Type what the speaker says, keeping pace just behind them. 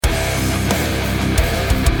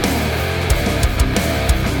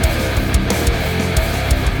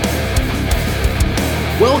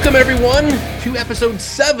Welcome, everyone, to episode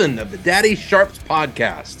 7 of the Daddy Sharps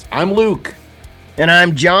podcast. I'm Luke. And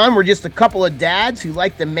I'm John. We're just a couple of dads who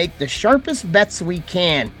like to make the sharpest bets we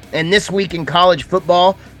can. And this week in college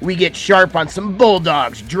football, we get sharp on some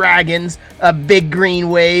Bulldogs, Dragons, a big green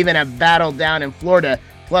wave, and a battle down in Florida.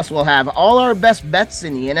 Plus, we'll have all our best bets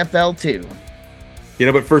in the NFL, too.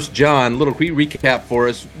 But first, John, a little quick recap for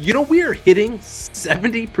us. We are hitting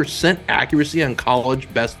 70% accuracy on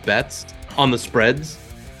college best bets on the spreads.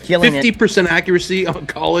 Killing 50% accuracy on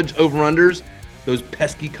college over-unders. Those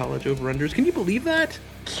pesky college over-unders. Can you believe that?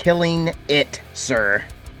 Killing it, sir.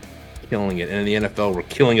 Killing it. And in the NFL, we're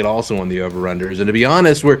killing it also on the over-unders. And to be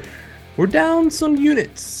honest, we're down some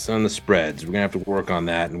units on the spreads. We're going to have to work on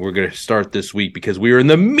that. And we're going to start this week because we are in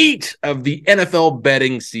the meat of the NFL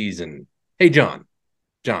betting season. Hey, John,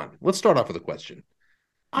 let's start off with a question.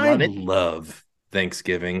 I love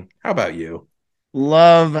Thanksgiving. How about you?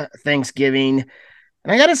 Love Thanksgiving.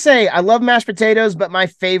 And I got to say, I love mashed potatoes, but my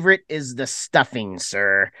favorite is the stuffing,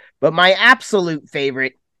 sir. But my absolute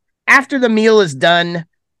favorite, after the meal is done,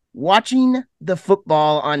 watching the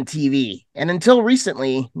football on TV. And until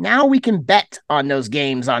recently, now we can bet on those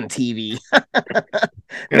games on TV.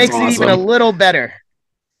 Makes it even a little better.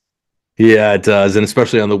 Yeah, it does. And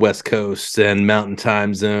especially on the West Coast and mountain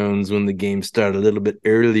time zones, when the games start a little bit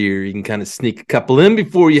earlier, you can kind of sneak a couple in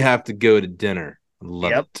before you have to go to dinner.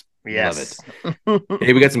 Love it. Yes. Love it.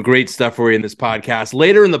 Hey, we got some great stuff for you in this podcast.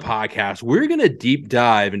 Later in the podcast, we're going to deep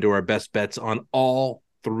dive into our best bets on all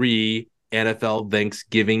 3 NFL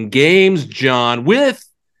Thanksgiving games, John, with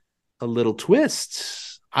a little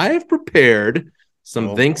twist. I have prepared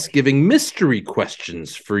some Thanksgiving mystery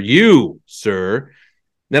questions for you, sir.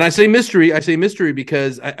 Then I say mystery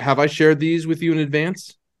because have I shared these with you in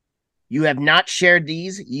advance? You have not shared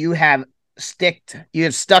these. You have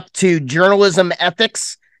stuck to journalism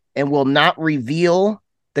ethics and will not reveal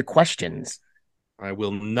the questions. I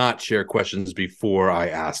will not share questions before I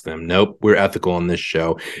ask them. Nope, we're ethical on this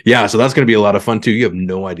show. Yeah, so that's going to be a lot of fun, too. You have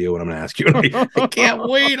no idea what I'm going to ask you. I can't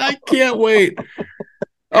wait.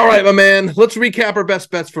 All right, my man, let's recap our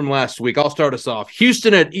best bets from last week. I'll start us off.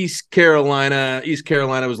 Houston at East Carolina. East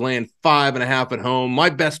Carolina was laying 5.5 at home. My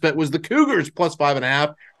best bet was the Cougars plus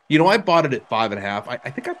 5.5. I bought it at 5.5. I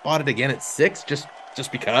think I bought it again at 6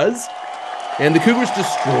 just because. And the Cougars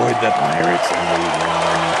destroyed the Pirates and they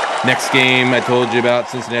won. Next game I told you about,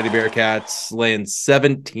 Cincinnati Bearcats laying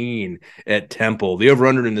 17 at Temple. The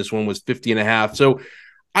over-under in this one was 50.5. So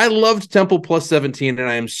I loved Temple plus 17, and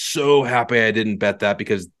I am so happy I didn't bet that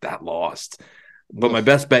because that lost. But my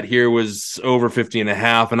best bet here was over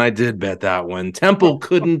 50.5, and I did bet that one. Temple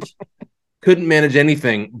couldn't manage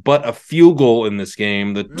anything but a field goal in this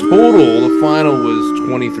game. The final was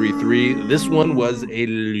 23-3. This one was a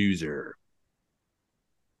loser.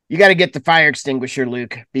 You got to get the fire extinguisher,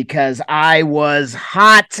 Luke, because I was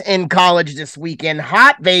hot in college this weekend.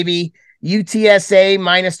 Hot, baby. UTSA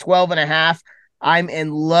minus 12.5. I'm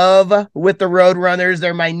in love with the Roadrunners.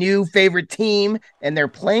 They're my new favorite team, and they're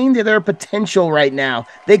playing to their potential right now.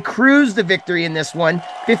 They cruised the victory in this one,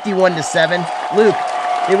 51-7. Luke,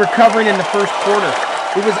 they were covering in the first quarter.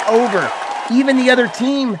 It was over. Even the other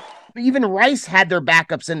team, even Rice had their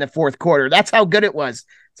backups in the fourth quarter. That's how good it was.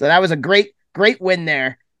 So that was a great win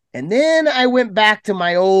there. And then I went back to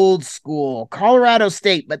my old school, Colorado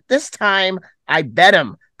State, but this time I bet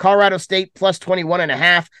them. Colorado State plus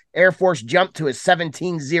 21.5. Air Force jumped to a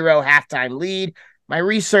 17-0 halftime lead. My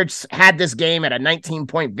research had this game at a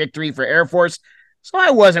 19-point victory for Air Force, so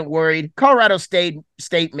I wasn't worried. Colorado State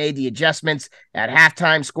made the adjustments at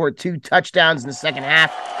halftime, scored 2 touchdowns in the second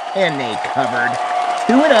half, and they covered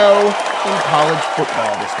 2-0 in college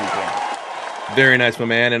football this weekend. Very nice, my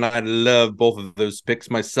man, and I love both of those picks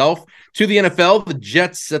myself. To the NFL, the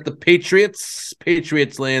Jets at the Patriots.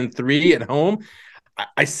 Patriots laying 3 at home.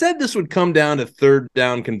 I said this would come down to third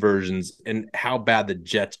down conversions and how bad the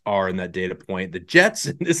Jets are in that data point. The Jets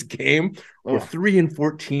in this game were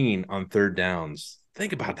 3-14 on third downs.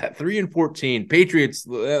 Think about that, 3-14. Patriots,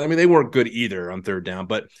 they weren't good either on third down,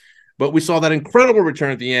 but we saw that incredible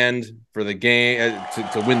return at the end for the game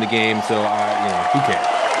to win the game. So, who cares?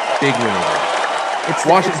 Big winning. It's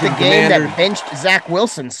the game that benched Zach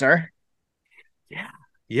Wilson, sir.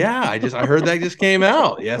 Yeah. I heard that just came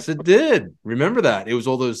out. Yes, it did. Remember that. It was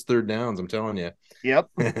all those third downs, I'm telling you. Yep.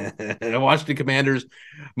 The Washington Commanders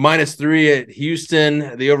 -3 at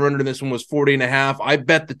Houston. The over-under in this one was 40.5. I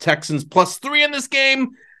bet the Texans +3 in this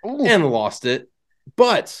game and lost it.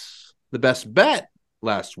 But the best bet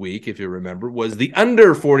last week, if you remember, was the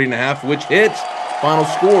under 40.5, which hit. Final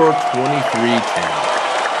score 23-10.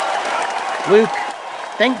 Luke,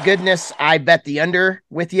 thank goodness I bet the under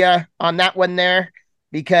with you on that one there.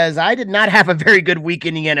 because I did not have a very good week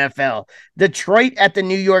in the NFL. Detroit at the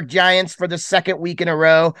New York Giants for the second week in a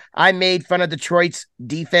row. I made fun of Detroit's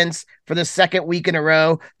defense for the second week in a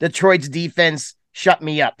row. Detroit's defense shut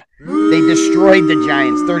me up. They destroyed the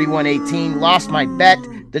Giants 31-18, lost my bet.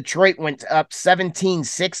 Detroit went up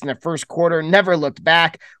 17-6 in the first quarter, never looked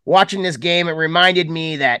back. Watching this game, it reminded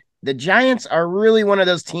me that the Giants are really one of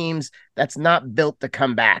those teams that's not built to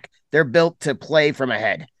come back. They're built to play from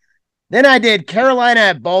ahead. Then I did Carolina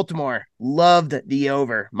at Baltimore. Loved the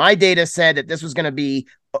over. My data said that this was going to be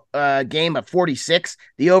a game of 46.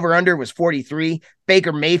 The over-under was 43.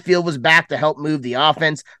 Baker Mayfield was back to help move the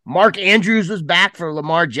offense. Mark Andrews was back for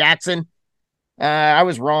Lamar Jackson. I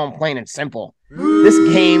was wrong, plain and simple. This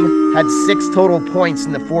game had 6 total points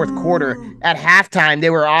in the fourth quarter. At halftime, they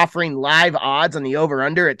were offering live odds on the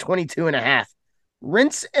over-under at 22.5.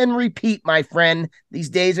 Rinse and repeat, my friend. These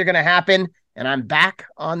days are going to happen, and I'm back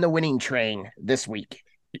on the winning train this week.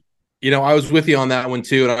 I was with you on that one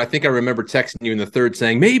too, and I think I remember texting you in the third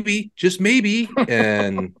saying, maybe, just maybe,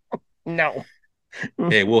 and no.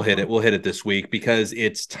 Hey, we'll hit it this week because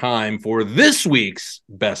it's time for this week's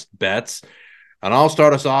best bets. And I'll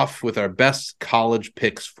start us off with our best college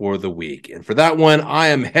picks for the week. And for that one, I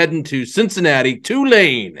am heading to Cincinnati,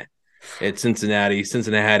 Tulane at Cincinnati.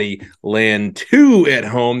 Cincinnati land 2 at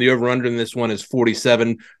home. The over-under in this one is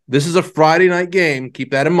 47. This is a Friday night game. Keep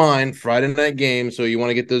that in mind, Friday night game. So you want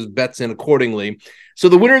to get those bets in accordingly. So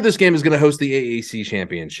the winner of this game is going to host the AAC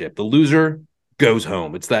championship. The loser goes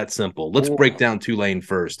home. It's that simple. Let's break down Tulane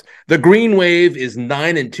first. The Green Wave is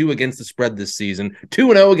 9-2 against the spread this season.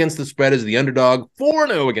 2-0 against the spread as the underdog.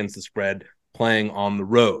 4-0 against the spread playing on the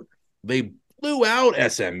road. They blew out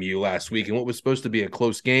SMU last week in what was supposed to be a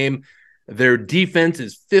close game. Their defense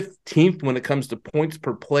is 15th when it comes to points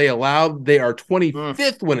per play allowed. They are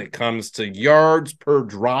 25th when it comes to yards per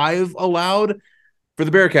drive allowed for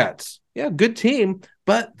the Bearcats. Yeah, good team,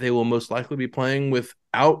 but they will most likely be playing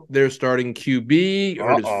without their starting QB.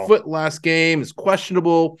 Hurt his foot last game is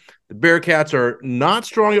questionable. The Bearcats are not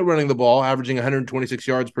strong at running the ball, averaging 126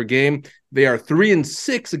 yards per game. They are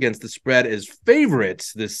 3-6 against the spread as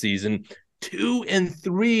favorites this season,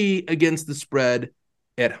 2-3 against the spread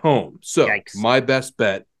at home. So My best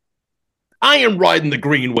bet, I am riding the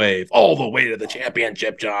Green Wave all the way to the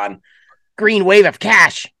championship, John. Green Wave of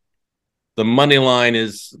cash. The money line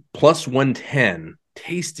is plus 110.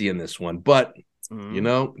 Tasty in this one, but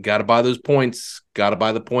got to buy those points. Got to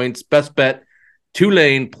buy the points. Best bet,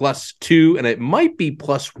 Tulane plus 2, and it might be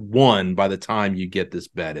plus 1 by the time you get this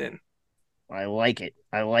bet in. I like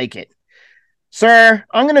it. Sir,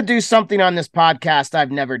 I'm going to do something on this podcast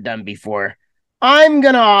I've never done before. I'm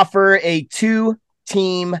going to offer a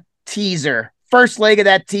 2-team teaser. First leg of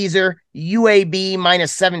that teaser, UAB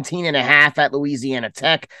minus 17.5 at Louisiana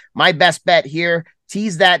Tech. My best bet here,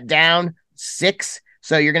 tease that down 6.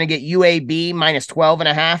 So you're going to get UAB minus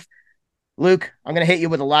 12.5. Luke, I'm going to hit you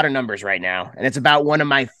with a lot of numbers right now, and it's about one of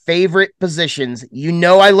my favorite positions.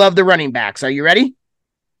 I love the running backs. Are you ready?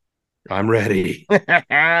 I'm ready.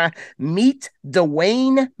 Meet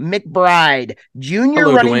Dwayne McBride,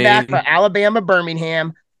 junior running back for Alabama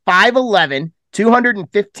Birmingham, 5'11",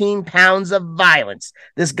 215 pounds of violence.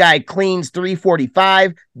 This guy cleans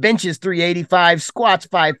 345, benches 385, squats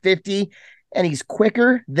 550, and he's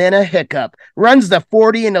quicker than a hiccup. Runs the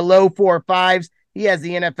 40 in the low 4.5s. He has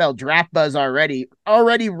the NFL draft buzz already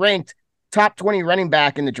ranked top 20 running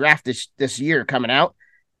back in the draft this year coming out.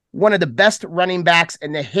 One of the best running backs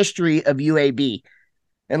in the history of UAB.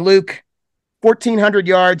 And Luke, 1,400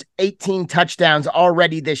 yards, 18 touchdowns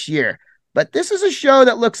already this year. But this is a show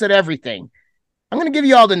that looks at everything. I'm going to give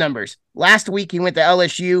you all the numbers. Last week, he went to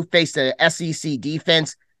LSU, faced a SEC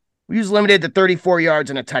defense. He was limited to 34 yards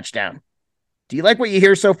and a touchdown. Do you like what you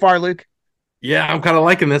hear so far, Luke? Yeah, I'm kind of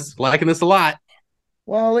liking this a lot.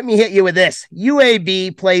 Well, let me hit you with this.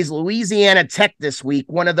 UAB plays Louisiana Tech this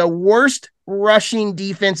week, one of the worst rushing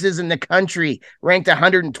defenses in the country, ranked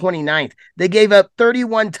 129th. They gave up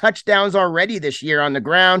 31 touchdowns already this year on the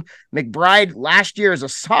ground. McBride last year as a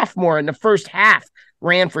sophomore in the first half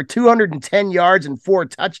ran for 210 yards and 4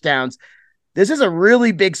 touchdowns. This is a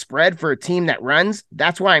really big spread for a team that runs.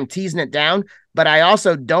 That's why I'm teasing it down, but I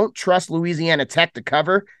also don't trust Louisiana Tech to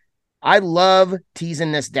cover. I love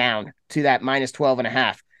teasing this down to that minus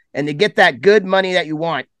 12.5. And to get that good money that you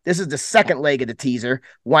want, this is the second leg of the teaser.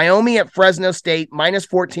 Wyoming at Fresno State, minus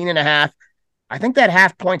 14.5. I think that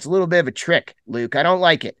half point's a little bit of a trick, Luke. I don't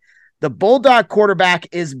like it. The Bulldog quarterback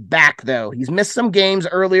is back, though. He's missed some games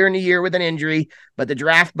earlier in the year with an injury, but the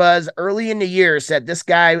draft buzz early in the year said this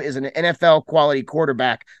guy is an NFL quality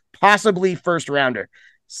quarterback, possibly first rounder.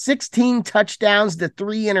 16 touchdowns to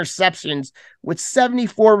 3 interceptions with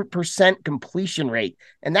 74% completion rate.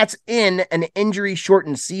 And that's in an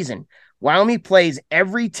injury-shortened season. Wyoming plays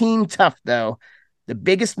every team tough, though. The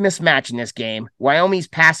biggest mismatch in this game, Wyoming's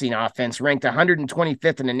passing offense ranked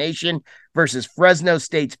 125th in the nation versus Fresno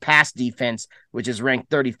State's pass defense, which is ranked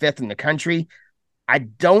 35th in the country. I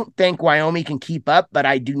don't think Wyoming can keep up, but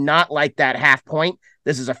I do not like that half point.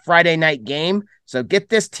 This is a Friday night game, so get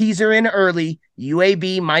this teaser in early.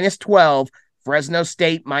 UAB -12, Fresno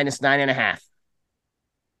State -9.5.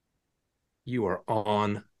 You are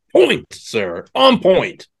on point, sir. On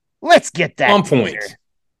point. Let's get that on teaser. Point.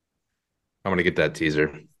 I'm going to get that teaser.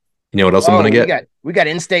 You know what else I'm going to get? We got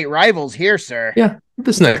in-state rivals here, sir. Yeah,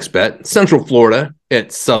 this next bet. Central Florida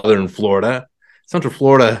at Southern Florida. Central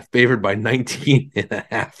Florida favored by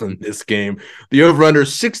 19.5 in this game. The over-under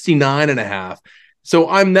 69.5. So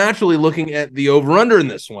I'm naturally looking at the over-under in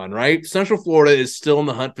this one, right? Central Florida is still in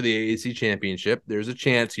the hunt for the AAC championship. There's a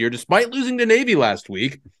chance here, despite losing to Navy last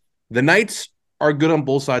week. The Knights are good on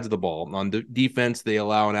both sides of the ball. On defense, they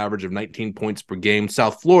allow an average of 19 points per game.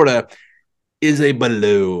 South Florida is a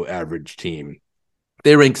below average team.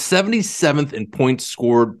 They rank 77th in points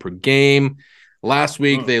scored per game. Last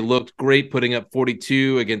week, they looked great putting up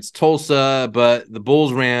 42 against Tulsa, but the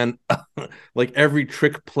Bulls ran like every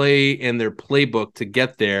trick play in their playbook to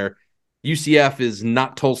get there. UCF is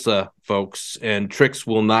not Tulsa, folks, and tricks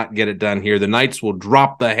will not get it done here. The Knights will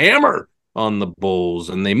drop the hammer on the Bulls,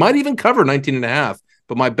 and they might even cover 19.5.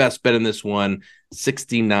 But my best bet in this one,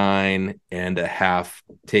 69.5.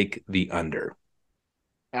 Take the under.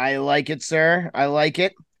 I like it, sir. I like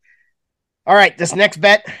it. All right, this next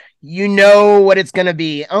bet, you know what it's going to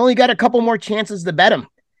be. I only got a couple more chances to bet them.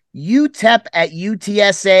 UTEP at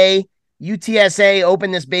UTSA. UTSA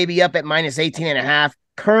opened this baby up at -18.5,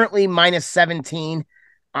 currently -17.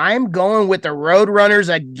 I'm going with the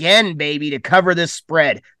Roadrunners again, baby, to cover this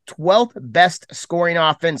spread. 12th best scoring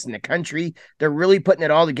offense in the country. They're really putting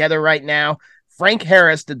it all together right now. Frank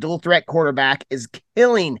Harris, the dual threat quarterback, is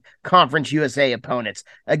killing Conference USA opponents.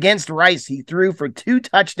 Against Rice, he threw for 2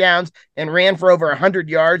 touchdowns and ran for over 100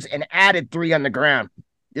 yards and added 3 on the ground.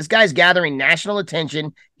 This guy's gathering national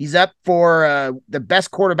attention. He's up for the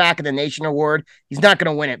best quarterback of the nation award. He's not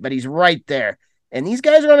going to win it, but he's right there. And these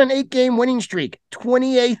guys are on an 8-game winning streak,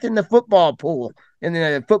 28th in the football pool. In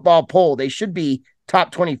the football poll, they should be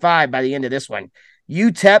top 25 by the end of this one.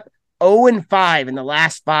 UTEP 0-5 in the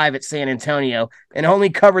last 5 at San Antonio and only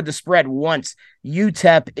covered the spread once.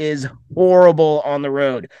 UTEP is horrible on the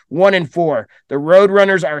road. 1-4. The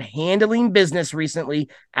Roadrunners are handling business recently,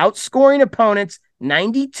 outscoring opponents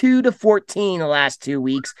 92-14 the last 2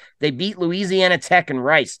 weeks. They beat Louisiana Tech and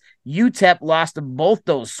Rice. UTEP lost to both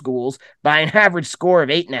those schools by an average score of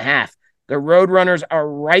 8.5. The Roadrunners are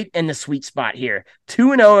right in the sweet spot here.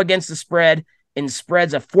 2-0 against the spread in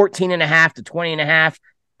spreads of 14.5 to 20.5.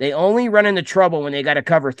 They only run into trouble when they got to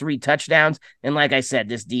cover 3 touchdowns. And like I said,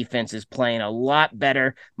 this defense is playing a lot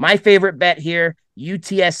better. My favorite bet here,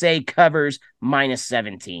 UTSA covers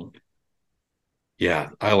 -17. Yeah,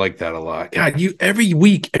 I like that a lot. God, you every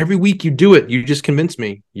week you do it. You just convince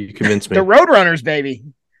me. You convince me. The Roadrunners, baby.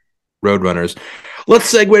 Roadrunners.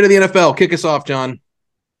 Let's segue to the NFL. Kick us off, John.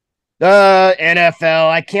 The NFL.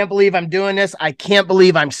 I can't believe I'm doing this. I can't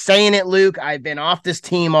believe I'm saying it, Luke. I've been off this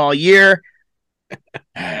team all year.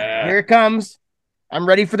 Here it comes. I'm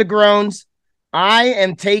ready for the groans. I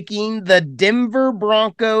am taking the Denver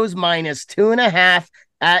Broncos -2.5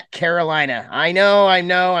 at Carolina. I know.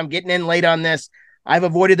 I'm getting in late on this. I've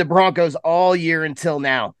avoided the Broncos all year until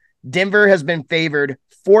now. Denver has been favored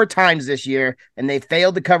 4 times this year, and they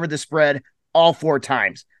failed to cover the spread all 4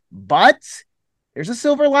 times. But there's a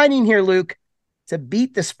silver lining here, Luke. To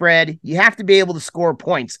beat the spread, you have to be able to score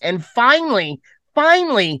points. And finally,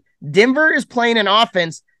 Denver is playing an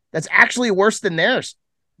offense that's actually worse than theirs.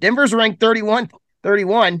 Denver's ranked 31.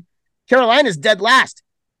 Carolina's dead last.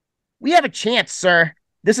 We have a chance, sir.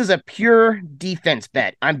 This is a pure defense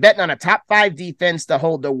bet. I'm betting on a top 5 defense to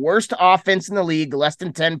hold the worst offense in the league, less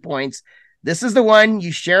than 10 points. This is the one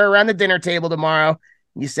you share around the dinner table tomorrow.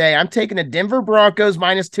 You say, I'm taking the Denver Broncos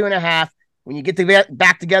 -2.5. When you get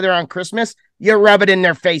back together on Christmas, you rub it in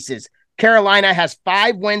their faces. Carolina has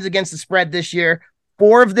 5 wins against the spread this year,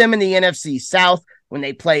 4 of them in the NFC South. When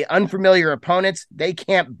they play unfamiliar opponents, they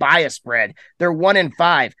can't buy a spread. They're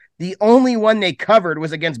 1-5. The only one they covered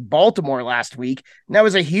was against Baltimore last week, and that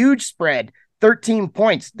was a huge spread, 13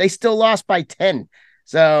 points. They still lost by 10.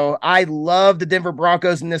 So I love the Denver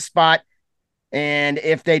Broncos in this spot, and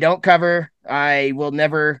if they don't cover, I will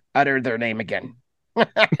never utter their name again.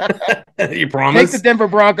 You promise? Take the Denver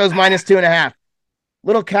Broncos -2.5.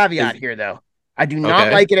 Little caveat here, though. I do not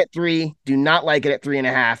Okay. like it at 3. Do not like it at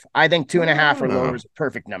 3.5. I think 2.5 or lower Oh. is a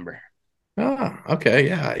perfect number. Okay.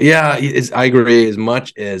 Yeah. I agree. As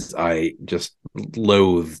much as I just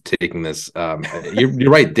loathe taking this, you're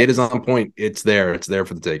right. Data's on point. It's there. It's there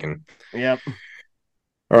for the taking. Yep.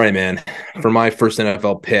 All right, man. For my first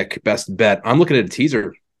NFL pick, best bet, I'm looking at a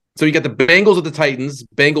teaser. So you got the Bengals at the Titans.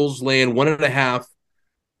 Bengals laying 1.5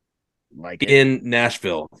 Like it. in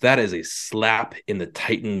Nashville. That is a slap in the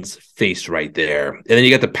Titans' face right there. And then you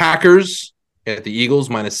got the Packers at the Eagles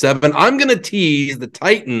 -7. I'm going to tease the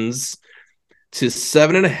Titans to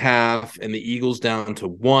 7.5 and the Eagles down to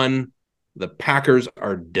 1. The Packers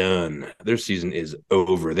are done. Their season is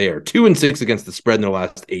over. They are 2-6 against the spread in their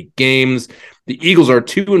last 8 games. The Eagles are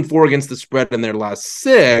 2-4 against the spread in their last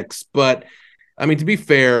 6. But I mean, to be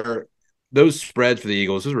fair, those spreads for the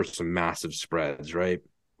Eagles, those were some massive spreads, right?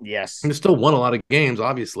 Yes. And they still won a lot of games,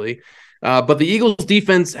 obviously. But the Eagles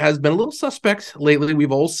defense has been a little suspect lately.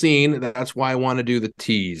 We've all seen. That's why I want to do the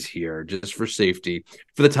tease here, just for safety.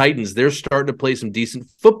 For the Titans, they're starting to play some decent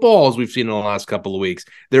football, as we've seen in the last couple of weeks.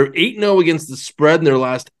 They're 8-0 against the spread in their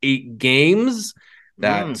last 8 games.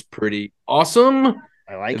 That's pretty awesome.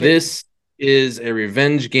 I like it. This is a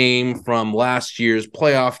revenge game from last year's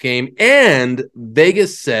playoff game. And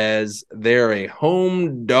Vegas says they're a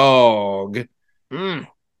home dog.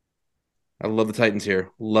 I love the Titans here.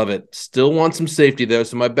 Love it. Still want some safety, though.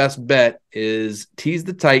 So my best bet is tease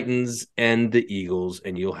the Titans and the Eagles,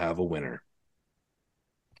 and you'll have a winner.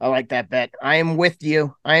 I like that bet. I am with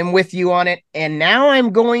you. I am with you on it. And now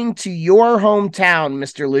I'm going to your hometown,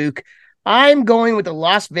 Mr. Luke. I'm going with the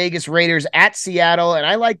Las Vegas Raiders at Seattle, and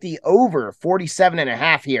I like the over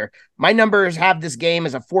 47.5 here. My numbers have this game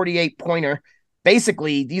as a 48-pointer.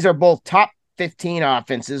 Basically, these are both top 15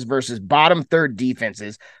 offenses versus bottom third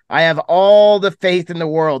defenses. I have all the faith in the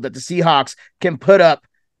world that the Seahawks can put up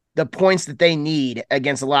the points that they need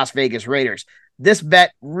against the Las Vegas Raiders. This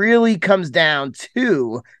bet really comes down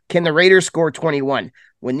to, can the Raiders score 21?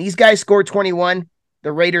 When these guys score 21,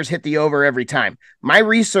 the Raiders hit the over every time. My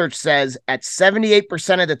research says at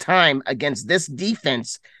 78% of the time against this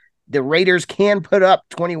defense, the Raiders can put up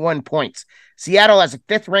 21 points. Seattle has a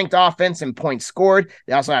 5th-ranked offense in points scored.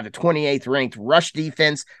 They also have a 28th-ranked rush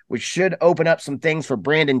defense, which should open up some things for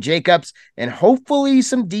Brandon Jacobs and hopefully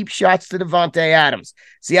some deep shots to Devontae Adams.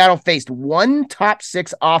 Seattle faced 1 top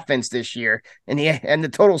 6 offense this year, and the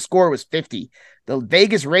total score was 50. The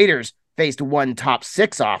Vegas Raiders faced 1 top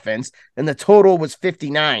 6 offense, and the total was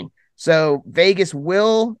 59. So Vegas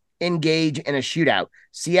will engage in a shootout.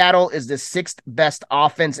 Seattle is the 6th best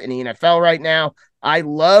offense in the NFL right now. I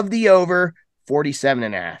love the over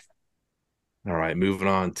 47.5. All right, moving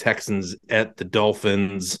on. Texans at the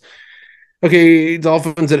Dolphins. Okay,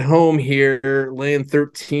 Dolphins at home here, laying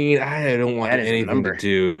 13. I don't want anything to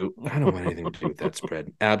do. I don't want anything to do with that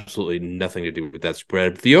spread. Absolutely nothing to do with that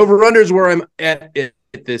spread. The over-under is where I'm at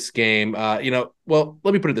this game. Well,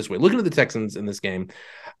 let me put it this way. Looking at the Texans in this game,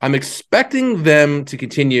 I'm expecting them to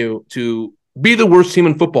continue to be the worst team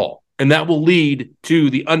in football, and that will lead to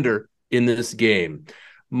the under in this game.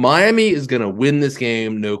 Miami is going to win this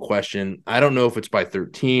game, no question. I don't know if it's by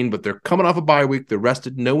 13, but they're coming off a bye week. They're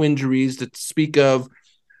rested, no injuries to speak of.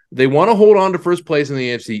 They want to hold on to first place in the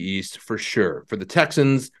AFC East for sure. For the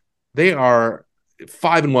Texans, they are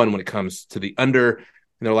 5-1 when it comes to the under in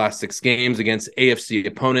their last 6 games against AFC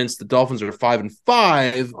opponents. The Dolphins are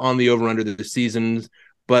 5-5 on the over-under this season,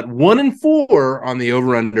 but 1-4 on the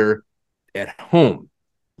over-under at home.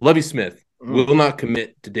 Lovie Smith will not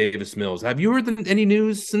commit to Davis Mills. Have you heard any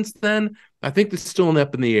news since then? I think it's still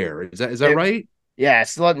up in the air. Is that right? Yeah, it's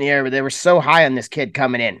still up in the air, but they were so high on this kid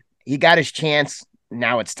coming in. He got his chance.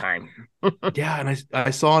 Now it's time. Yeah, and I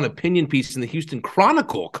saw an opinion piece in the Houston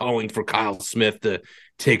Chronicle calling for Kyle Smith to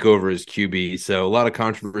take over as QB. So a lot of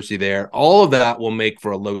controversy there. All of that will make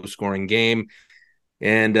for a low-scoring game.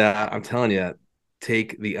 And I'm telling you,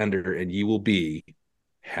 take the under and you will be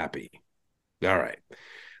happy. All right.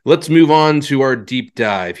 Let's move on to our deep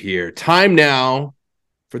dive here. Time now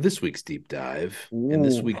for this week's deep dive. Ooh. And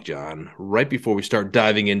this week, John, right before we start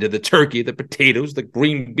diving into the turkey, the potatoes, the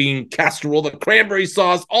green bean casserole, the cranberry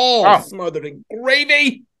sauce, all smothered in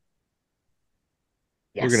gravy.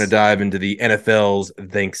 Yes. We're going to dive into the NFL's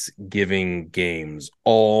Thanksgiving games,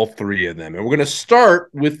 all 3 of them. And we're going to start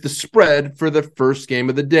with the spread for the first game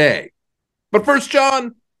of the day. But first,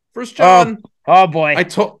 John. Oh boy. I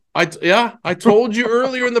told you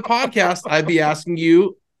earlier in the podcast I'd be asking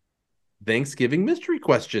you Thanksgiving mystery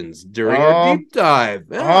questions during our deep dive.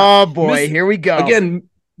 Oh boy, here we go. Again,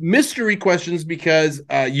 mystery questions because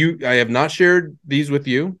I have not shared these with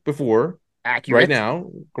you before. Accurate. Right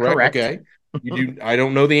now. Correct. Okay. You do. I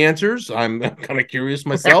don't know the answers. I'm kind of curious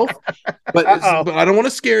myself, but I don't want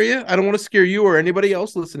to scare you. I don't want to scare you or anybody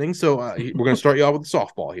else listening. So we're going to start you off with a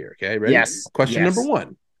softball here. Okay, ready? Yes. Question yes. number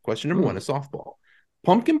one. Question number one is softball.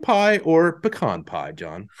 Pumpkin pie or pecan pie,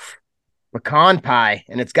 John? Pecan pie,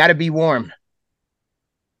 and it's got to be warm.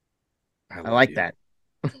 I like that.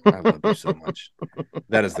 I love you so much.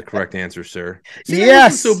 That is the correct answer, sir. See,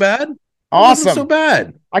 yes. so bad. Awesome. So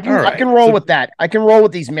bad. I can roll with that. I can roll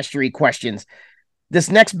with these mystery questions. This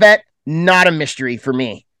next bet, not a mystery for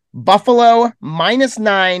me. Buffalo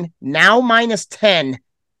 -9, now -10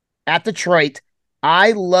 at Detroit.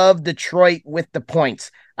 I love Detroit with the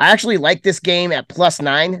points. I actually like this game at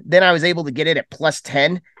 +9. Then I was able to get it at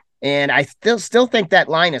 +10. And I still think that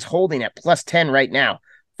line is holding at +10 right now.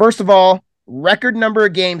 First of all, record number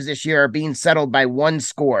of games this year are being settled by one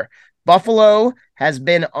score. Buffalo has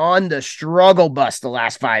been on the struggle bus the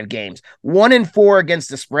last 5 games. 1-4 against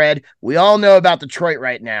the spread. We all know about Detroit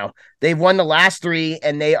right now. They've won the last 3,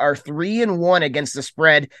 and they are 3-1 against the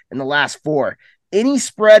spread in the last 4. Any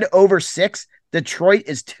spread over 6, Detroit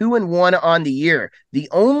is 2-1 on the year. The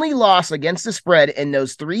only loss against the spread in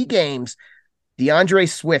those 3 games, DeAndre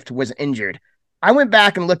Swift was injured. I went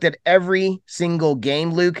back and looked at every single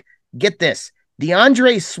game, Luke. Get this.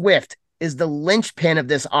 DeAndre Swift is the linchpin of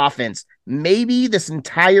this offense, maybe this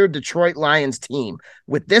entire Detroit Lions team.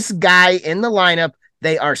 With this guy in the lineup,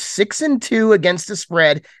 they are 6-2 against the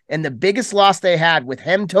spread, and the biggest loss they had with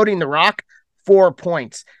him toting the rock, 4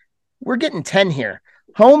 points. We're getting 10 here.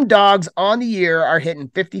 Home dogs on the year are hitting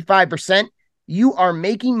 55%. You are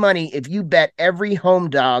making money if you bet every home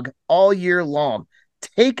dog all year long.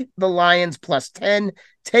 Take the Lions +10.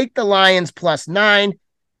 Take the Lions +9.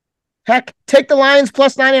 Heck, take the Lions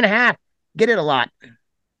 +9.5. Get it a lot.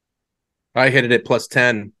 I hit it at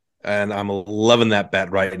 +10, and I'm loving that bet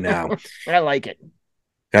right now. I like it.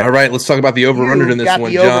 All right, let's talk about the over-under in this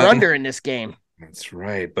one, John. Got the over-under in this game. That's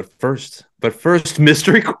right. But first,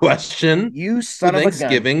 mystery question. You son of a gun.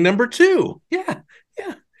 Thanksgiving number 2. Yeah.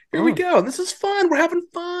 Here we go. This is fun. We're having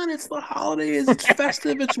fun. It's the holidays. It's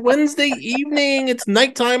festive. It's Wednesday evening. It's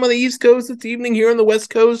nighttime on the East Coast. It's evening here on the West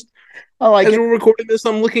Coast. As we're recording this,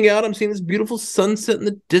 I'm looking out. I'm seeing this beautiful sunset in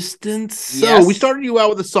the distance. Yes. So we started you out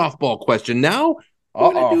with a softball question. Now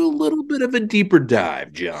we're going to do a little bit of a deeper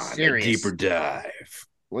dive, John. Serious. A deeper dive.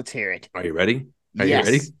 Let's hear it. Are you ready? Are yes.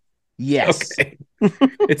 you ready? Yes. Okay.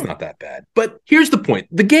 It's not that bad. But here's the point.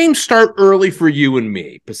 The games start early for you and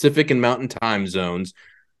me, Pacific and Mountain time zones.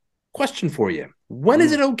 Question for you. When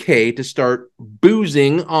is it okay to start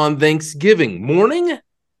boozing on Thanksgiving? Morning?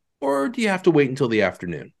 Or do you have to wait until the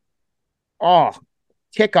afternoon?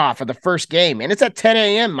 Kickoff of the first game. And it's at 10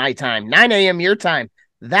 a.m. my time, 9 a.m. your time.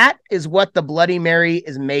 That is what the Bloody Mary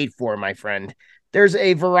is made for, my friend. There's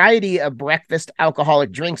a variety of breakfast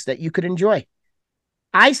alcoholic drinks that you could enjoy.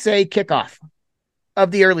 I say kickoff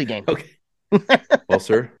of the early game. Okay. Well,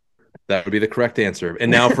 sir, that would be the correct answer.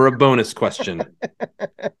 And now for a bonus question.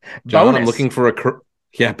 John, I'm looking for a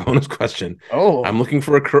bonus question. I'm looking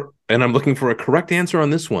for a correct answer on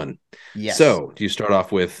this one. Yes. So, do you start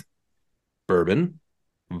off with bourbon,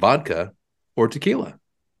 vodka, or tequila?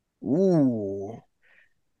 Ooh.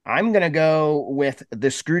 I'm going to go with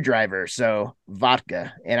the screwdriver, so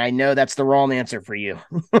vodka. And I know that's the wrong answer for you.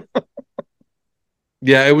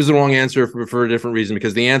 Yeah, it was the wrong answer for a different reason,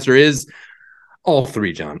 because the answer is all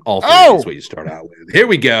 3, John. All 3 is what you start out with. Here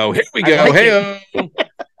we go. Like hey.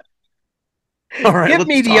 All right. Give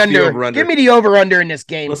me the under. Give me the over-under in this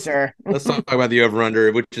game, sir. Let's talk about the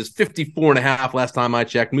over-under, which is 54.5 last time I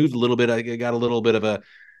checked. Moved a little bit. I got a little bit of an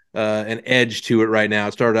edge to it right now.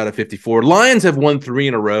 It started out at 54. Lions have won 3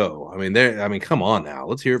 in a row. I mean, come on now.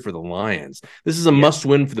 Let's hear it for the Lions. This is a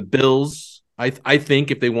must-win for the Bills. I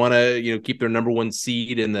think if they want to, keep their number 1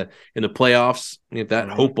 seed in the playoffs, if that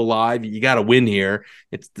hope alive, you got to win here.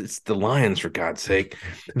 It's the Lions, for God's sake.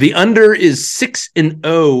 The under is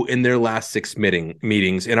 6-0 in their last 6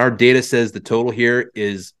 meetings, and our data says the total here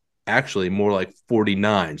is actually more like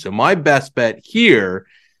 49. So my best bet here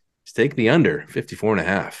is take the under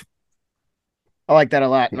 54.5. I like that a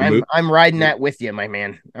lot. And I'm riding that with you, my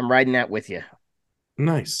man. I'm riding that with you.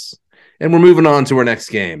 Nice. And we're moving on to our next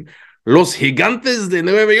game. Los Gigantes de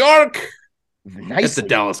Nueva York. It's the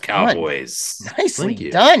Dallas Cowboys. Nicely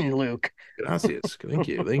done, Luke. Gracias. Thank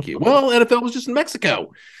you. Well, NFL was just in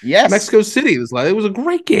Mexico. Yes. Mexico City. It was a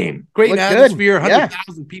great game. Great atmosphere.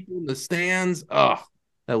 100,000 people in the stands. Oh,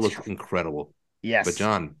 that looked incredible. Yes. But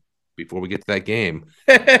John, before we get to that game,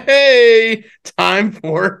 hey, time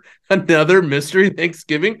for another mystery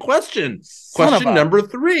Thanksgiving question. Question number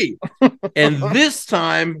 3. And this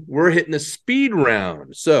time we're hitting a speed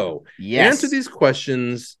round. So answer these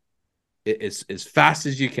questions as fast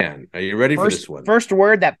as you can. Are you ready for this one? First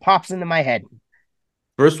word that pops into my head.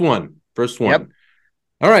 First one. Yep.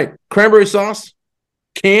 All right. Cranberry sauce,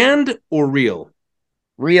 canned or real?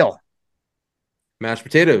 Real. Mashed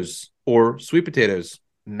potatoes or sweet potatoes?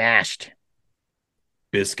 Mashed.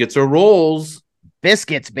 Biscuits or rolls?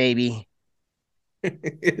 Biscuits, baby.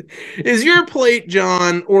 Is your plate,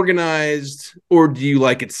 John, organized, or do you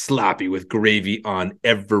like it sloppy with gravy on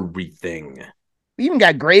everything? We even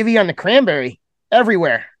got gravy on the cranberry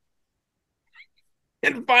everywhere.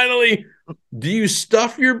 And finally, do you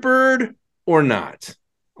stuff your bird or not?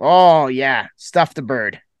 Oh, yeah. Stuff the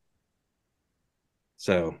bird.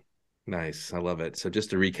 So nice. I love it. So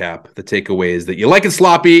just to recap, the takeaway is that you like it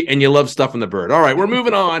sloppy and you love stuffing the bird. All right, we're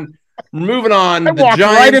moving on. I walked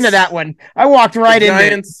right into that one. I walked right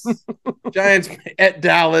into it. Giants at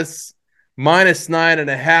Dallas,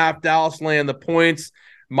 -9.5. Dallas laying the points.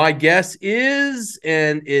 My guess is,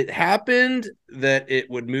 and it happened, that it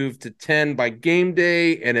would move to 10 by game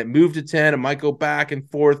day, and it moved to 10. It might go back and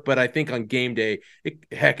forth, but I think on game day,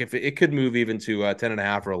 if it could move even to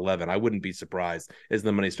 10.5 or 11. I wouldn't be surprised as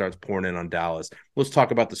the money starts pouring in on Dallas. Let's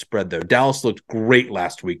talk about the spread, though. Dallas looked great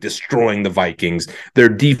last week, destroying the Vikings. Their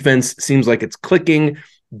defense seems like it's clicking.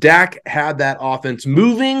 Dak had that offense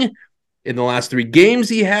moving. In the last 3 games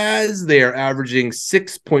they are averaging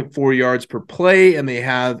 6.4 yards per play, and they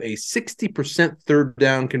have a 60% third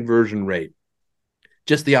down conversion rate.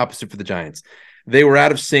 Just the opposite for the Giants. They were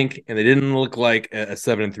out of sync, and they didn't look like a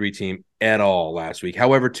 7-3 team at all last week.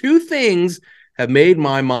 However, 2 things have made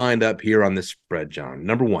my mind up here on this spread, John.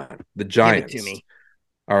 Number one, the Giants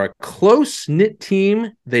are a close-knit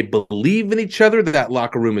team. They believe in each other. That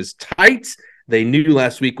locker room is tight. They knew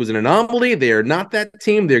last week was an anomaly. They are not that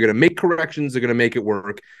team. They're going to make corrections. They're going to make it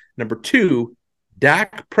work. Number 2,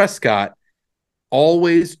 Dak Prescott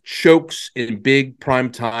always chokes in big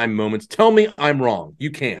primetime moments. Tell me I'm wrong.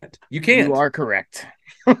 You can't. You are correct.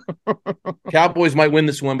 Cowboys might win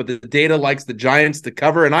this one, but the data likes the Giants to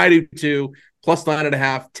cover, and I do too.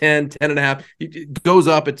 +9.5, 10.5. It goes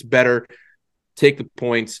up. It's better. Take the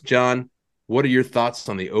points. John, what are your thoughts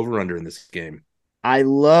on the over-under in this game? I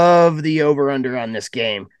love the over-under on this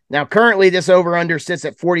game. Now, currently, this over-under sits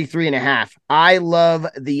at 43.5. I love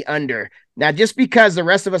the under. Now, just because the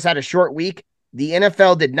rest of us had a short week, the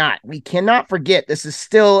NFL did not. We cannot forget this is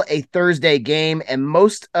still a Thursday game, and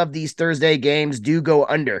most of these Thursday games do go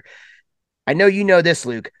under. I know you know this,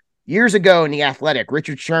 Luke. Years ago in The Athletic,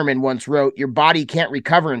 Richard Sherman once wrote, "Your body can't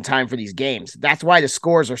recover in time for these games." That's why the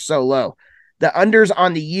scores are so low. The unders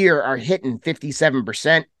on the year are hitting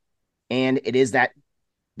 57%. And it is that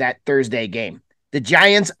Thursday game. The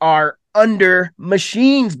Giants are under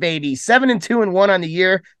machines, baby. 7-2-1 on the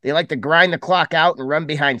year. They like to grind the clock out and run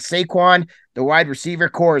behind Saquon. The wide receiver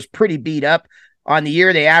core is pretty beat up. On the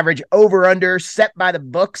year, they average over-under set by the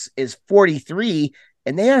books is 43,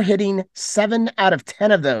 and they are hitting 7 out of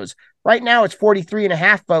 10 of those. Right now, it's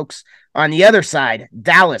 43.5, folks. On the other side,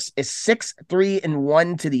 Dallas is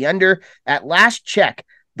 6-3-1 to the under. At last check,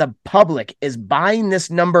 the public is buying this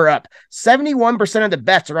number up. 71% of the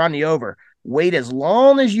bets are on the over. Wait as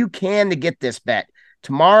long as you can to get this bet.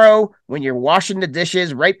 Tomorrow, when you're washing the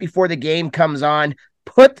dishes right before the game comes on,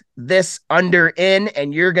 put this under in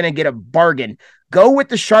and you're going to get a bargain. Go with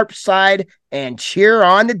the sharp side and cheer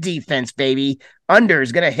on the defense, baby. Under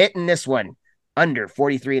is going to hit in this one. Under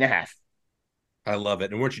 43.5. I love it.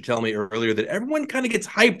 And weren't you telling me earlier that everyone kind of gets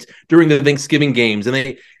hyped during the Thanksgiving games?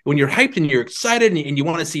 And when you're hyped and you're excited and you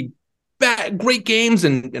want to see great games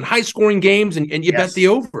and high-scoring games, and you bet the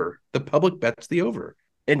over. The public bets the over.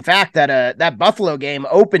 In fact, that Buffalo game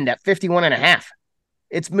opened at 51.5.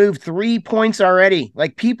 It's moved 3 points already.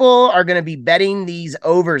 Like, people are going to be betting these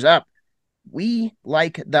overs up. We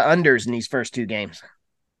like the unders in these first 2 games.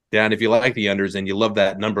 Yeah, and if you like the unders and you love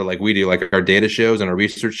that number like we do, like our data shows and our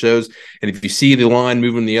research shows, and if you see the line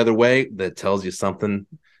moving the other way, that tells you something.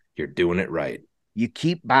 You're doing it right. You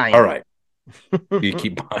keep buying. All right. You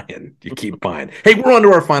keep buying. You keep buying. Hey, we're on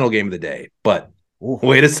to our final game of the day, but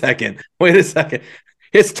wait a second.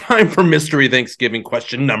 It's time for Mystery Thanksgiving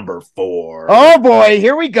question number 4. Oh, boy.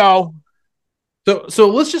 Here we go. So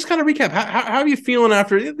let's just kind of recap. How are you feeling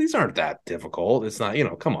after? These aren't that difficult. It's not,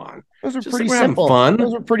 come on. Those are pretty simple. Fun.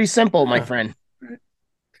 Those are pretty simple, my friend.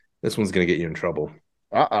 This one's going to get you in trouble.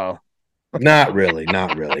 Uh-oh. Not really.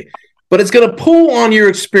 But it's going to pull on your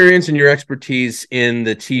experience and your expertise in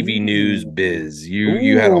the TV news biz.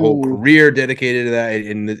 You had a whole career dedicated to that,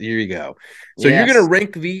 and here you go. So you're going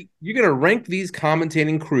to rank these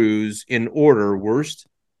commentating crews in order, worst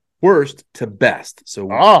to best. So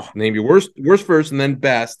name your worst first, and then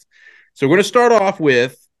best. So we're going to start off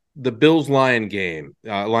with the Bills Lions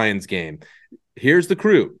game. Here's the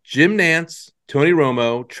crew: Jim Nantz, Tony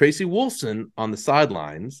Romo, Tracy Wolfson on the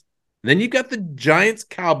sidelines. And then you got the Giants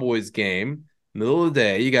Cowboys game, middle of the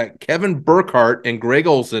day. You got Kevin Burkhardt and Greg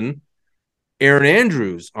Olson, Aaron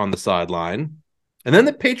Andrews on the sideline. And then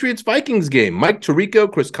the Patriots Vikings game: Mike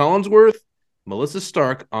Tirico, Chris Collinsworth, Melissa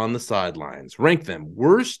Stark on the sidelines. Rank them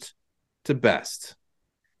worst to best.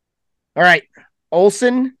 All right.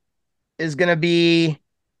 Olson is going to be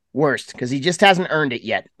worst because he just hasn't earned it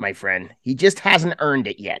yet, my friend. He just hasn't earned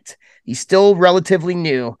it yet. He's still relatively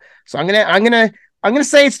new. So I'm gonna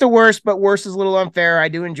say it's the worst, but worst is a little unfair. I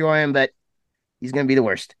do enjoy him, but he's going to be the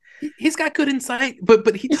worst. He's got good insight,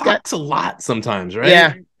 but he talks a lot sometimes, right?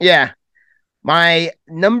 Yeah. Yeah. My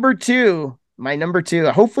number two,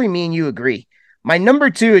 hopefully me and you agree. My number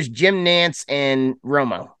 2 is Jim Nantz and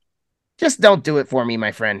Romo. Just don't do it for me,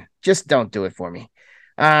 my friend. Just don't do it for me.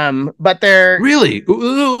 But they're really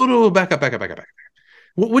back up.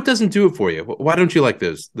 What doesn't do it for you? Why don't you like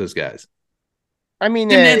those guys? I mean,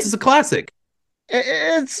 Jim Nantz is a classic.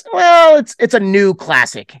 It's a new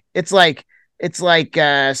classic. It's like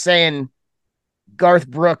saying Garth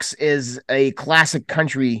Brooks is a classic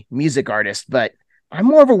country music artist, but I'm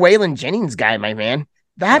more of a Waylon Jennings guy, my man.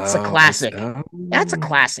 That's a classic. That's a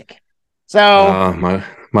classic. So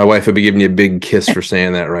my wife would be giving you a big kiss for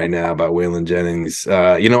saying that right now about Waylon Jennings.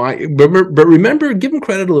 But remember, give him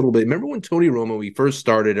credit a little bit. Remember when Tony Romo, he first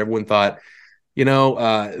started, everyone thought,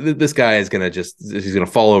 this guy is he's gonna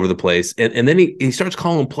fall over the place, and then he starts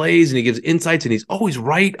calling plays and he gives insights and he's always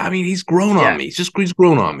right. I mean, he's grown on me. He's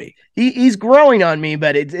grown on me. He's growing on me,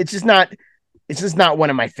 but it's just not one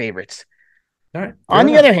of my favorites. All right. On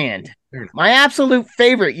the other hand, my absolute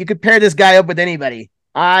favorite, you could pair this guy up with anybody.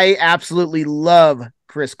 I absolutely love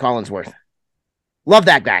Chris Collinsworth. Love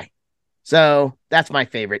that guy. So that's my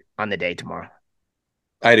favorite on the day tomorrow.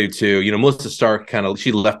 I do too. Melissa Stark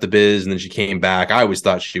she left the biz and then she came back. I always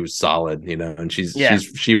thought she was solid, and she's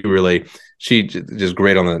just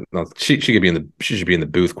great on the. She should be in the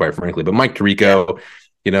booth, quite frankly. But Mike Tirico,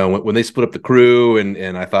 when they split up the crew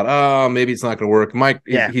and I thought, oh, maybe it's not going to work. Mike,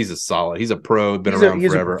 he's a pro, been around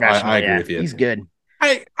forever. I agree with you. He's good.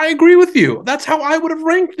 I agree with you. That's how I would have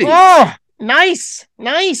ranked these. Oh, nice.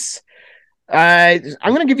 I'm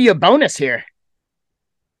going to give you a bonus here.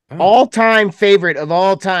 Oh. All-time favorite of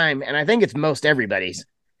all time, and I think it's most everybody's.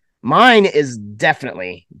 Mine is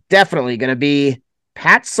definitely going to be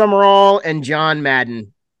Pat Summerall and John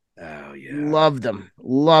Madden. Oh, yeah. Loved them.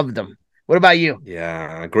 What about you?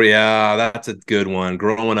 Yeah, agree. Yeah, that's a good one.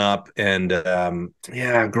 Growing up,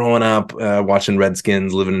 watching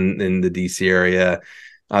Redskins, living in the DC area.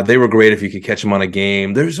 They were great if you could catch them on a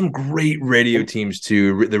game. There's some great radio teams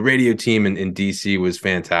too. The radio team in DC was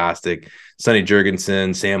fantastic. Sonny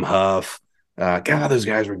Jurgensen, Sam Huff. God, those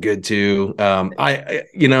guys were good too. I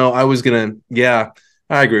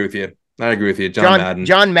agree with you. John Madden.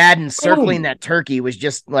 John Madden circling that turkey was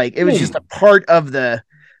just like, it was just a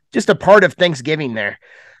part of Thanksgiving there.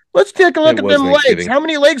 Let's take a look at them legs. How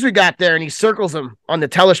many legs we got there? And he circles them on the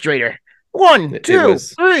telestrator. 1, 2,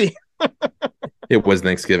 3. It was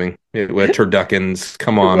Thanksgiving. It was turduckins.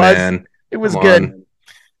 Come on, man. It was good.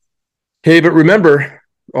 Hey, but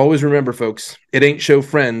always remember, folks, it ain't show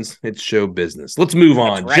friends, it's show business. Let's move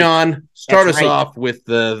on. Right. John, start us off with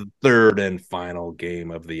the third and final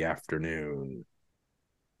game of the afternoon.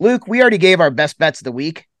 Luke, we already gave our best bets of the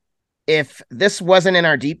week. If this wasn't in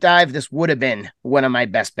our deep dive, this would have been one of my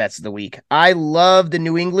best bets of the week. I love the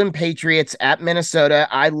New England Patriots at Minnesota.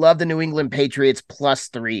 I love the New England Patriots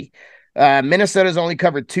 +3. Minnesota's only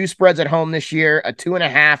covered 2 spreads at home this year, a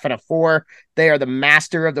 2.5 and a 4. They are the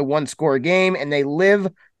master of the 1-score game, and they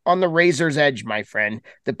live on the razor's edge, my friend.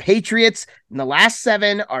 The Patriots in the last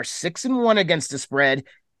 7 are 6-1 against the spread.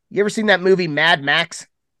 You ever seen that movie Mad Max?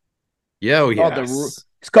 Yeah, yes.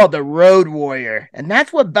 It's called The Road Warrior, and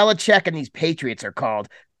that's what Belichick and these Patriots are called.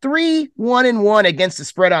 3-1-1 against the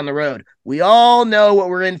spread on the road. We all know what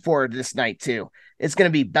we're in for this night, too. It's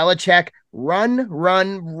going to be Belichick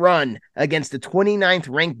run against the 29th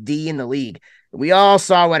ranked D in the league. We all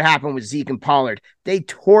saw what happened with Zeke and Pollard. They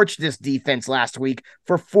torched this defense last week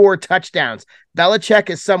for 4 touchdowns.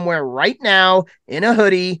 Belichick is somewhere right now in a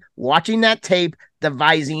hoodie, watching that tape,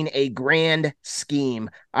 devising a grand scheme.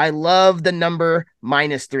 I love the number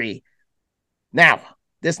 -3. Now,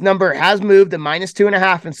 this number has moved to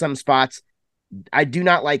 -2.5 in some spots. I do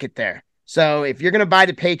not like it there. So if you're going to buy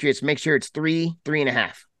the Patriots, make sure it's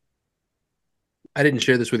 3.5. I didn't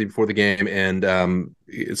share this with you before the game, and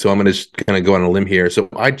so I'm going to just kind of go on a limb here. So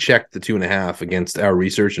I checked the 2.5 against our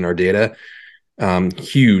research and our data.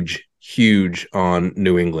 Huge on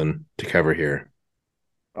New England to cover here.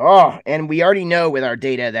 Oh, and we already know with our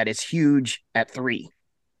data that it's huge at 3.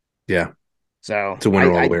 Yeah. So It's a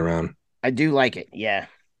winner all the way around. I do like it. Yeah.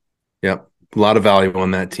 Yep. A lot of value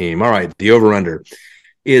on that team. All right. The over-under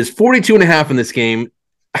is 42.5 in this game.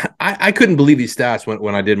 I couldn't believe these stats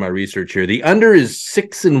when I did my research here. The under is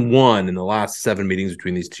 6-1 in the last 7 meetings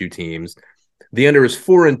between these two teams. The under is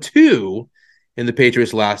 4-2 in the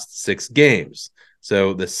Patriots' last 6 games.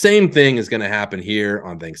 So the same thing is going to happen here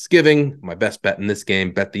on Thanksgiving. My best bet in this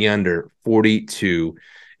game, bet the under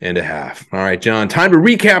 42.5. All right, John, time to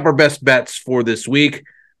recap our best bets for this week.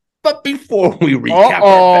 But before we recap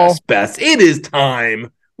our best bets, it is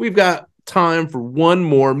time. We've got time for one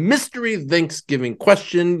more mystery Thanksgiving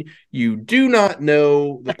question. You do not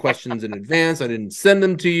know the questions in advance. I didn't send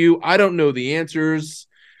them to you. I don't know the answers.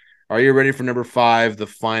 Are you ready for number 5, the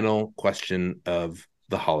final question of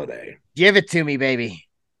the holiday? Give it to me, baby.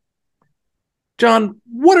 John,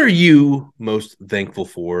 what are you most thankful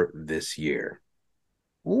for this year?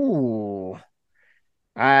 Ooh.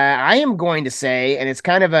 I am going to say, and it's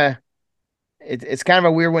kind of a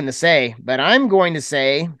weird one to say, but I'm going to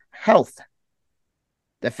say health.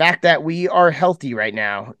 The fact that we are healthy right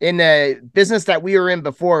now. In the business that we were in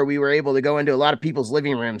before, we were able to go into a lot of people's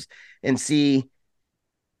living rooms and see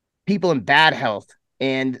people in bad health,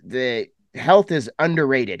 and the health is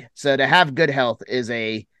underrated. So to have good health is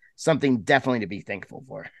something definitely to be thankful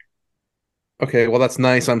for. Okay, well, that's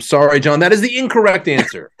nice. I'm sorry, John. That is the incorrect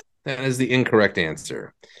answer. That is the incorrect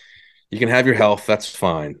answer. You can have your health. That's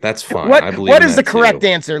fine. That's fine. I believe what is the correct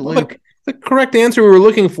answer, Luke? The correct answer we were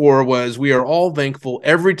looking for was we are all thankful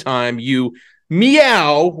every time you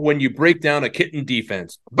meow when you break down a kitten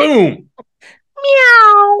defense. Boom.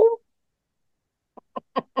 Meow.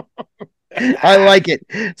 I like it.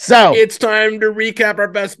 So it's time to recap our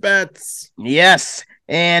best bets. Yes.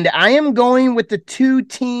 And I am going with the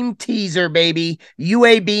 2-team teaser, baby.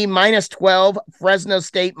 UAB -12, Fresno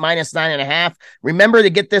State -9.5. Remember to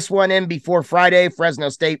get this one in before Friday. Fresno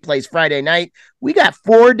State plays Friday night. We got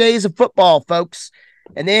 4 days of football, folks.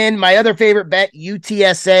 And then my other favorite bet,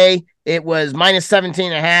 UTSA. It was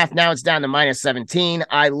 -17.5. Now it's down to -17.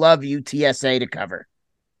 I love UTSA to cover.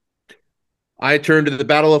 I turn to the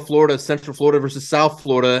Battle of Florida, Central Florida versus South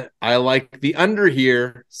Florida. I like the under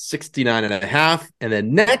here, 69.5. And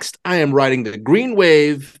then next, I am riding the Green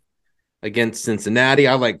Wave against Cincinnati.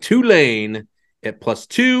 I like Tulane at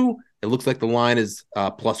 +2. It looks like the line is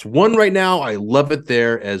 +1 right now. I love it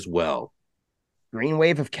there as well. Green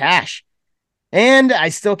Wave of cash. And I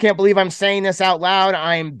still can't believe I'm saying this out loud.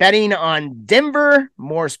 I'm betting on Denver,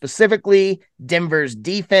 more specifically, Denver's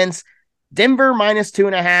defense. Denver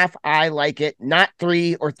 -2.5. I like it. Not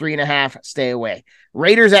 3 or 3.5. Stay away.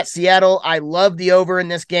 Raiders at Seattle. I love the over in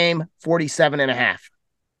this game. 47.5.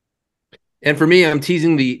 And for me, I'm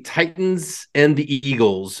teasing the Titans and the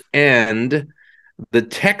Eagles and the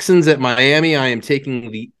Texans at Miami. I am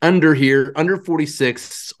taking the under here, under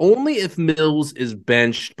 46, only if Mills is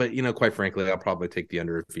benched. But, quite frankly, I'll probably take the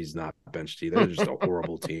under if he's not benched either. They're just a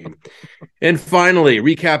horrible team. And finally,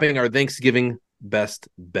 recapping our Thanksgiving best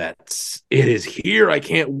bets. It is here. I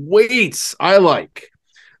can't wait. I like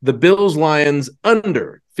the Bills Lions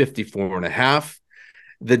under 54.5.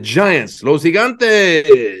 The Giants, Los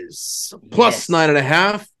Gigantes,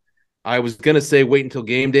 +9.5. I was going to say wait until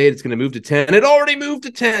game day. It's going to move to 10. It already moved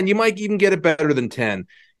to 10. You might even get it better than 10.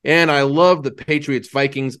 And I love the Patriots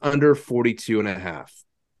Vikings under 42.5.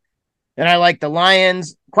 And I like the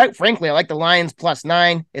Lions. Quite frankly, I like the Lions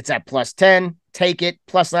 +9. It's at +10. Take it.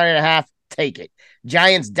 +9.5. Take it.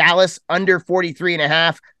 Giants Dallas under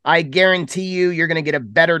 43.5. I guarantee you're going to get a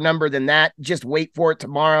better number than that. Just wait for it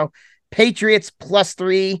tomorrow. Patriots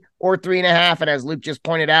 +3 or 3.5. And as Luke just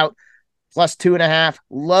pointed out, +2.5.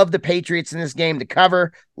 Love the Patriots in this game to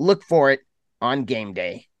cover. Look for it on game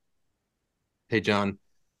day. Hey, John,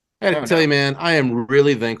 I got to tell you, man, I am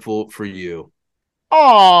really thankful for you.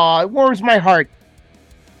 Oh, it warms my heart.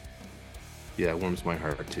 Yeah, it warms my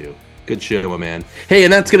heart too. Good show, my man. Hey,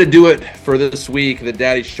 and that's going to do it for this week, the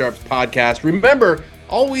Daddy Sharps podcast. Remember,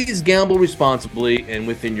 always gamble responsibly and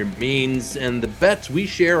within your means. And the bets we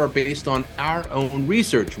share are based on our own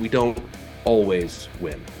research. We don't always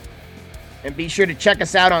win. And be sure to check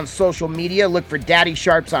us out on social media. Look for Daddy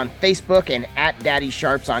Sharps on Facebook and at Daddy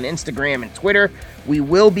Sharps on Instagram and Twitter. We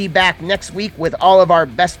will be back next week with all of our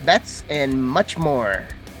best bets and much more.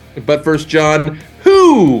 But first, John,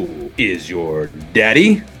 who is your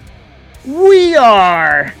daddy? We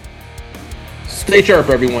are. Stay sharp,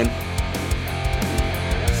 everyone.